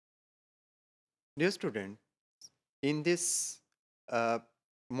Dear student, in this uh,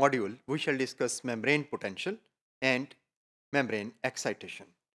 module, we shall discuss membrane potential and membrane excitation.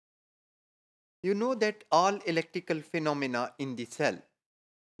 You know that all electrical phenomena in the cell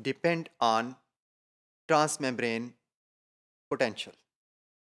depend on transmembrane potential.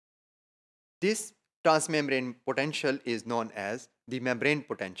 This transmembrane potential is known as the membrane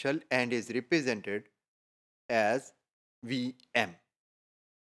potential and is represented as Vm.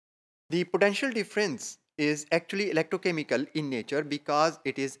 The potential difference is actually electrochemical in nature because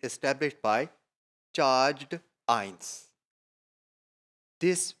it is established by charged ions.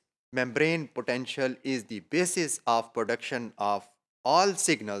 This membrane potential is the basis of production of all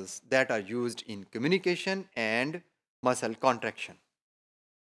signals that are used in communication and muscle contraction.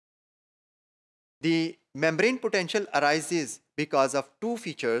 The membrane potential arises because of two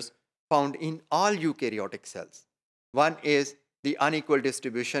features found in all eukaryotic cells. One is the unequal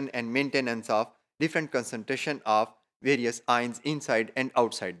distribution and maintenance of different concentration of various ions inside and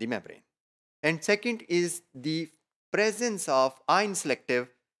outside the membrane. And second is the presence of ion selective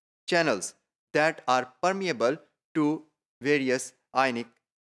channels that are permeable to various ionic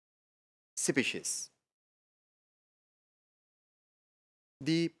species.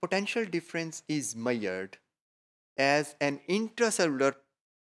 The potential difference is measured as an intracellular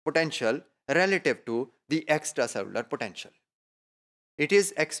potential relative to the extracellular potential. It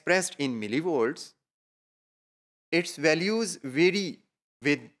is expressed in millivolts. Its values vary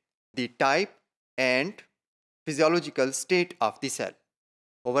with the type and physiological state of the cell.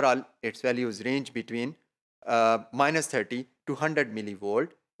 Overall, its values range between minus 30 to 100 millivolt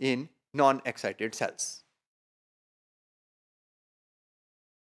in non-excited cells.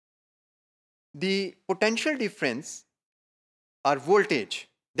 The potential difference or voltage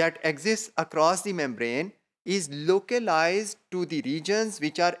that exists across the membrane is localized to the regions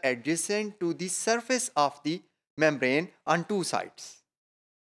which are adjacent to the surface of the membrane on two sides.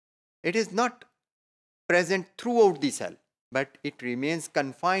 It is not present throughout the cell, but it remains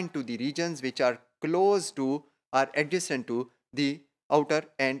confined to the regions which are close to or adjacent to the outer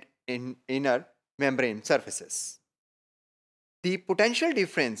and inner membrane surfaces. The potential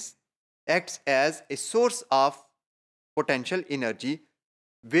difference acts as a source of potential energy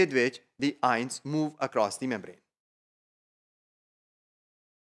with which the ions move across the membrane.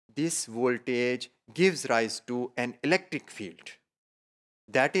 This voltage gives rise to an electric field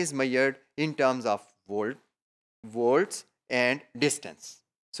that is measured in terms of volts and distance,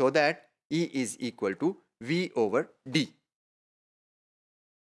 so that E is equal to V over D.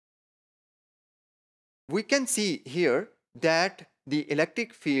 We can see here that the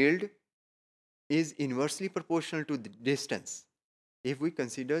electric field is inversely proportional to the distance. If we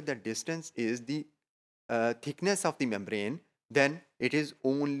consider that distance is the thickness of the membrane, then it is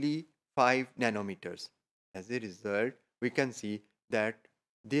only 5 nanometers. As a result, we can see that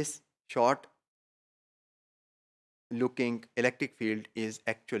this short looking electric field is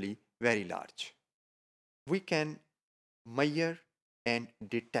actually very large. We can measure and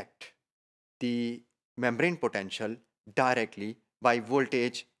detect the membrane potential directly by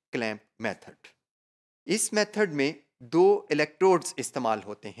voltage clamp method. इस method में दो electrodes इस्तेमाल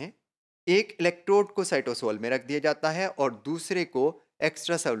होते हैं. एक electrode को cytosol में रख दिया जाता है और दूसरे को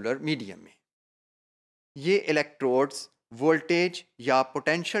एक्स्ट्रासेलुलर मीडियम में. ये इलेक्ट्रोड्स वोल्टेज या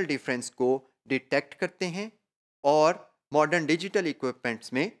पोटेंशियल डिफरेंस को डिटेक्ट करते हैं और मॉडर्न डिजिटल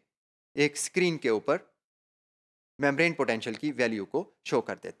इक्विपमेंट्स में एक स्क्रीन के ऊपर मेम्ब्रेन पोटेंशियल की वैल्यू को शो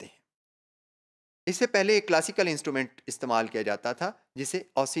कर देते हैं. इससे पहले एक क्लासिकल इंस्ट्रूमेंट इस्तेमाल किया जाता था जिसे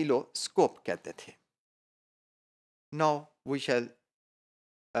ऑसिलोस्कोप कहते थे. Now we shall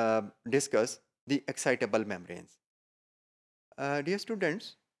discuss the excitable membranes. Dear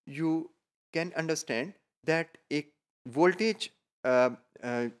students, you can understand that a voltage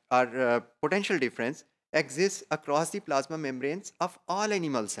or potential difference exists across the plasma membranes of all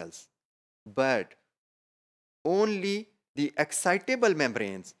animal cells, but only the excitable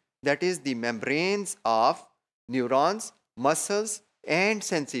membranes, that is the membranes of neurons, muscles and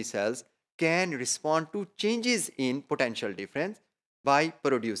sensory cells, can respond to changes in potential difference by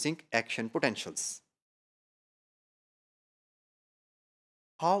producing action potentials.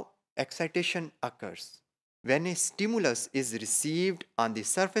 How excitation occurs? When a stimulus is received on the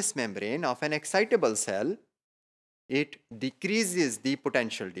surface membrane of an excitable cell, it decreases the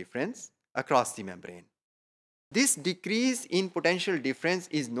potential difference across the membrane. This decrease in potential difference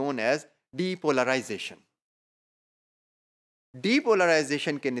is known as depolarization.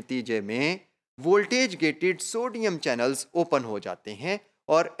 Depolarisation के नतीजे में voltage gated sodium channels open हो जाते हैं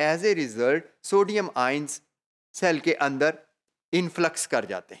और as a result sodium ions cell के अंदर influx कर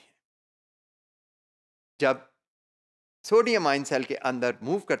जाते हैं. जब सोडियम आयन सेल के अंदर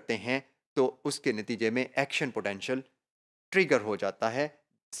मूव करते हैं तो उसके नतीजे में एक्शन पोटेंशियल ट्रिगर हो जाता है,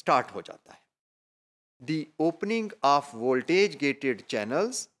 स्टार्ट हो जाता है. The opening of voltage gated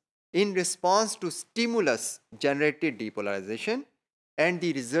channels in response to stimulus generated depolarization and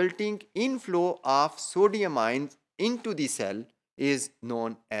the resulting inflow of sodium ions into the cell is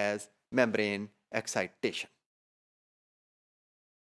known as membrane excitation.